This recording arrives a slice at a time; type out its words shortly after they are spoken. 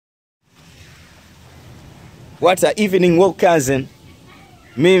What a evening walk cousin.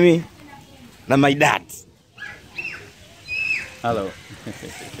 Mimi na my dad. Hello.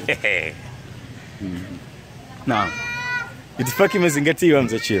 Naam. Itifaki imezingatiwa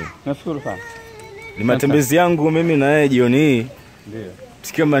Mzee Chillo. Nashukuru sana. Ni matembezi yangu mimi na yeye jioni hii. Ndio.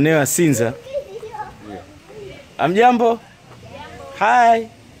 Tukiwa maeneo ya Sinza. Ndio. Amjambo? Hi.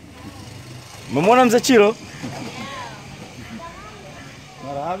 Umemwona Mzee Chillo?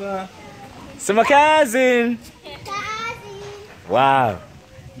 Marhaba. Sema cousin. Wow.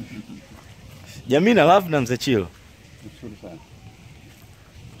 Jamii na love na Mzee Chillo. Nashukuru sana.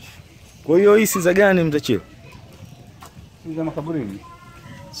 Kwa hiyo hii Sinza gani Mzee Chillo? Sinza makaburini.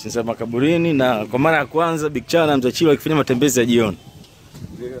 Sinza makaburini, na kwa mara ya kwanza Big Chawa na Mzee Chillo akifanya matembezi ya jioni.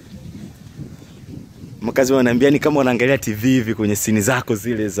 Ndio. Makazi wananiambia ni kama wanaangalia TV hivi kwenye sini zako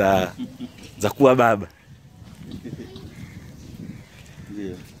zile za kuwa baba.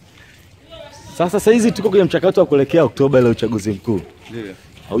 Ndio. Sasa hizi tuko kwenye mchakato wa kuelekea Oktoba ile uchaguzi mkuu. Ndio.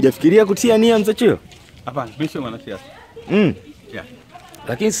 Haujafikiria kutia nia Mzee Chillo? Hapana, mimi sio mwanasiasa. Yeah.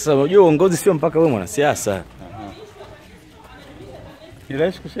 Lakini sasa unajua uongozi sio mpaka wewe mwanasiasa. Ni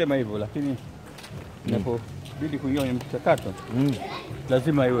rahisi kusema hivyo, lakini inapobidi kuingia kwenye mchakato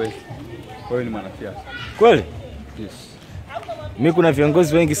lazima iwe wewe ni mwanasiasa. Kweli? Yes. Mimi kuna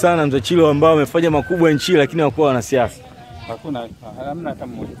viongozi wengi sana Mzee Chillo ambao wamefanya makubwa nchi lakini hawakuwa wanasiasa. Hakuna, hamna hata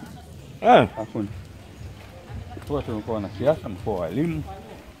mmoja. Hakuna. Kwa tumekuwa wanasiasa, mkoa wa elimu.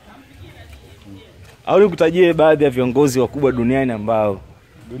 Au nikutajie baadhi ya viongozi wakubwa duniani ambao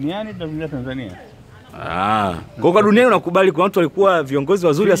Duniani na Tanzania. Kwa duniani unakubali kwa watu walikuwa viongozi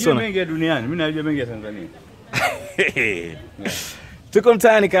wazuri sana. Mengi ya duniani, mimi najua mengi ya Tanzania. Tuko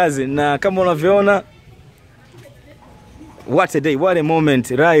mtaani kazi, na kama unavyoona, what a day, what a moment.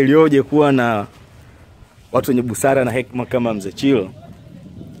 Raha iliyoje kuwa na watu wenye busara na hekima kama Mzee Chillo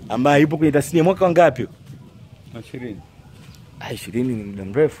ambaye yupo kwenye tasnia mwaka wangapi? 20. 20 ni muda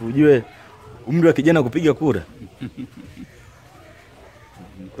mrefu, ujue umri wa kijana kupiga kura.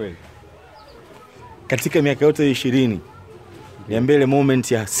 Kweli. Katika miaka yote 20, niambie ile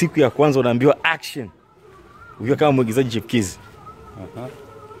moment ya siku ya kwanza unaambiwa action ukiwa kama mwigizaji chipukizi.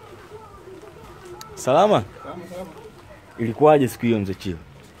 Salama? Ilikuwaje siku hiyo Mzee Chillo?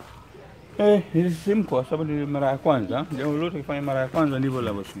 Nilisimko kwa sababu ni mara ya kwanza. Jambo lolote kufanya mara ya kwanza ndivyo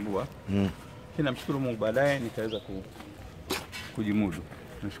linavyosumbua. Kina mshukuru Mungu, baadaye nikaweza kujimudu.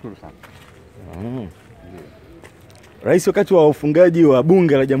 Nashukuru sana. Rais wakati wa ufungaji wa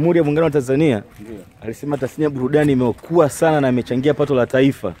bunge la Jamhuri ya Muungano wa Tanzania alisema tasnia ya burudani imekua sana na imechangia pato la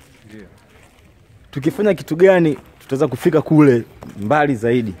taifa. Tukifanya kitu gani tutaweza kufika kule mbali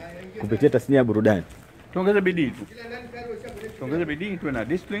zaidi kupitia tasnia ya burudani? Tuongeze bidii tu. Tuongeze bidii, tuwe na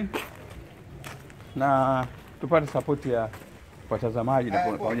discipline na tupate support ya watazamaji na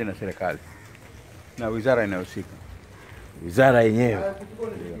pamoja na serikali na wizara inayohusika. Wizara yenyewe.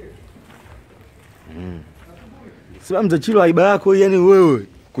 Sema Mzee Chillo, haiba yako yani wewe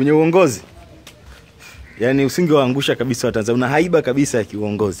kwenye uongozi, yani usingewaangusha kabisa Watanzania. Una haiba kabisa ya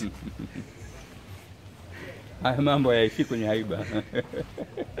kiuongozi. Haya mambo hayaishi kwenye haiba.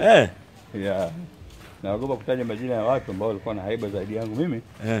 Naogopa kutaja majina ya watu ambao walikuwa na haiba zaidi yangu mimi,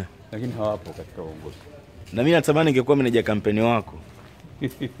 lakini hawapo katika uongozi. Na mimi natamani ningekuwa meneja kampeni wako.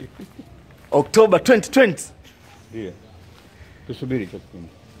 Oktoba 2020. Ndio. Tusubiri kipindi.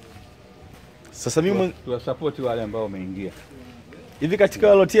 Sasa mimi tuwasupport wale ambao wameingia. Hivi katika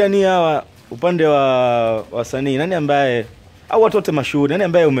walotia ni hawa upande wa wasanii, nani ambaye au watu wote mashuhuri, nani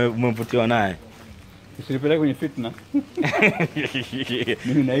ambaye umevutiwa naye? Usinipeleke kwenye fitna.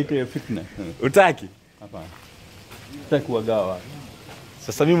 Mimi naita fitna. Utaki? Hapana. Sitaki kuwagawa.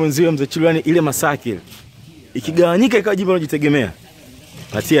 Sasa mimi mwenzio Mzee Chillo, yani ile Masaki ikigawanyika ikawa jimbo linajitegemea,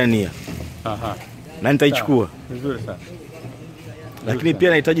 natia nia. Na nitaichukua. Vizuri sana. Lakini pia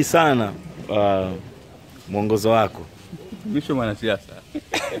nahitaji sana mwongozo wako. Mimi sio mwanasiasa.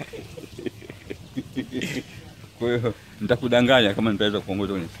 Kwa hiyo nitakudanganya kama nitaweza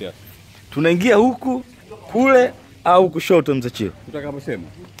kuongoza kwenye siasa. Tunaingia huku, kule au kushoto Mzee Chillo? Utakaposema.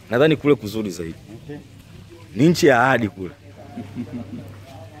 Nadhani kule kuzuri zaidi. Ni nchi ya ahadi kule.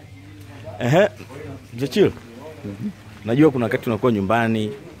 Mzee Chillo. Najua kuna wakati unakuwa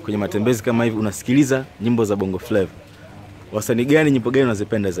nyumbani kwenye matembezi kama hivi unasikiliza nyimbo za Bongo Flava. Wasanii gani, nyimbo gani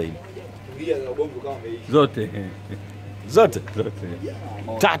unazipenda zaidi? Zote. Zote? Zote.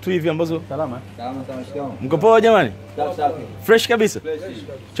 3 hivi ambazo. Salama. Mko poa jamani? Fresh kabisa.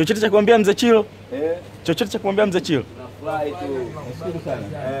 Chochote cha kuambia Mzee Chillo? Chochote cha kuambia Mzee Chillo? Nafurahi tu. Nashukuru sana.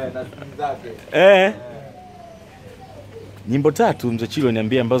 Na simu zake. Nyimbo 3 Mzee Chillo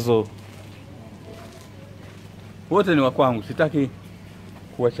niambie ambazo wote ni wa kwangu, sitaki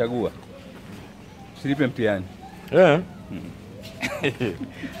kuwachagua. Usinipe mtihani.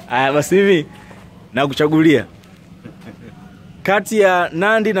 Aya basi hivi na kuchagulia. Kati ya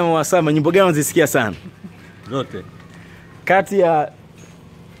Nandi na Mwasama nyimbo gani unazisikia sana? Zote. Kati ya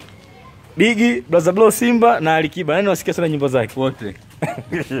Bigi, Brother Blow, Simba na Alikiba, nani unasikia sana nyimbo zake? Wote.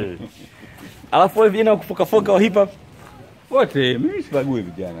 Alafu wewe vijana kufoka wa hip hop? Wote, mimi sibagui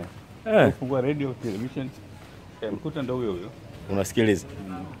vijana. Fungua radio, television. Mkuta ndio huyo. Unasikiliza?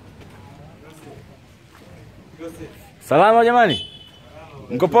 Salama jamani?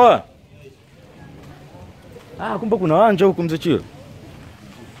 Mko poa? Kumbe kuna wanja huku Mzee Chillo.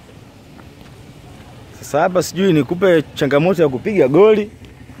 Sasa hapa sijui nikupe changamoto ya kupiga goli.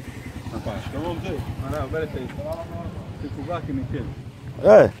 Hapana. Kama mzee, mara mbele sasa. Sikubaki michezo.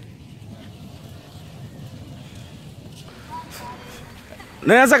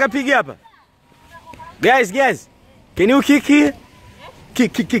 Naweza kapiga hapa? Guys. Can you kick here?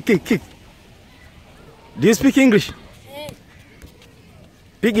 Kick. Do you speak English?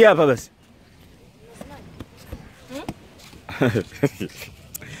 Piga hapa basi.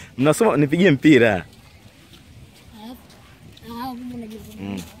 Mnasoma nipigie mpira.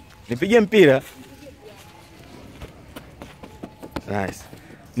 Nipigie mpira. Nice.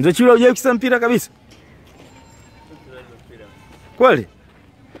 Mzee Chillo hujai kucheza mpira kabisa? Kweli?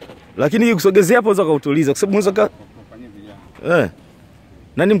 Lakini nikusogezea hapo unaweza kautuliza kwa sababu unaweza Kufanyia vijana.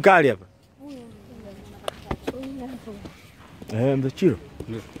 Nani mkali hapa? Mzee Chillo.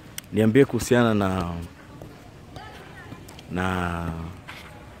 Niambie kuhusiana na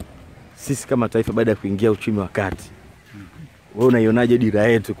sisi kama taifa baada ya kuingia uchumi wa kati. Wewe unaionaje dira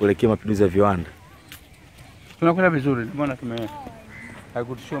yetu kuelekea mapinduzi ya viwanda? Tunakwenda vizuri. Mbona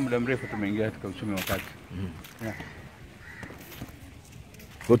haikutushia muda mrefu tumeingia katika uchumi wa kati.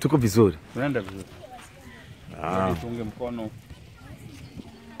 Kwa tuko vizuri. Tunaenda vizuri. Tuunge mkono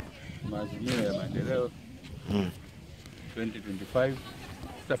maazimio ya maendeleo 2025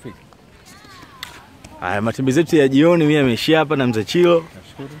 tutafika. Matembezi yetu ya jioni mimi ameishia hapa na Mzee Chillo.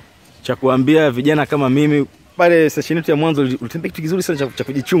 Nashukuru. Cha kuambia vijana kama mimi pale session yetu ya mwanzo ulitembea kitu kizuri sana cha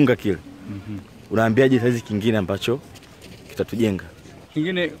kujichunga kile. Unaambiaje sasa kingine ambacho kitatujenga?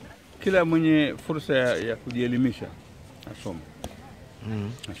 Kingine kila mwenye fursa ya kujielimisha asome.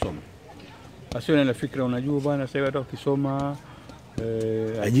 Asome. Asione na fikra unajua bwana sasa hata ukisoma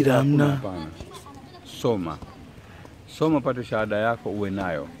ajira hamna. Hapana. Soma pate shahada yako uwe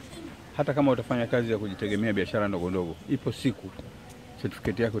nayo. Hata kama utafanya kazi ya kujitegemea biashara ndogo ndogo, ipo siku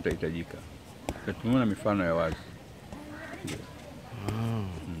certificate yako itahitajika. Tumeona mifano ya wazi.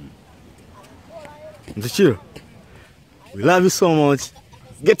 Mzee Chillo, we love you so much.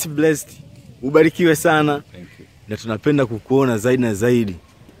 Get blessed. Ubarikiwe sana. Thank you. Na tunapenda kukuona zaidi na zaidi.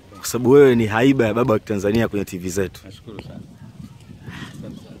 Kwa sababu wewe ni haiba ya baba wa Tanzania kwenye TV zetu. Nashukuru sana.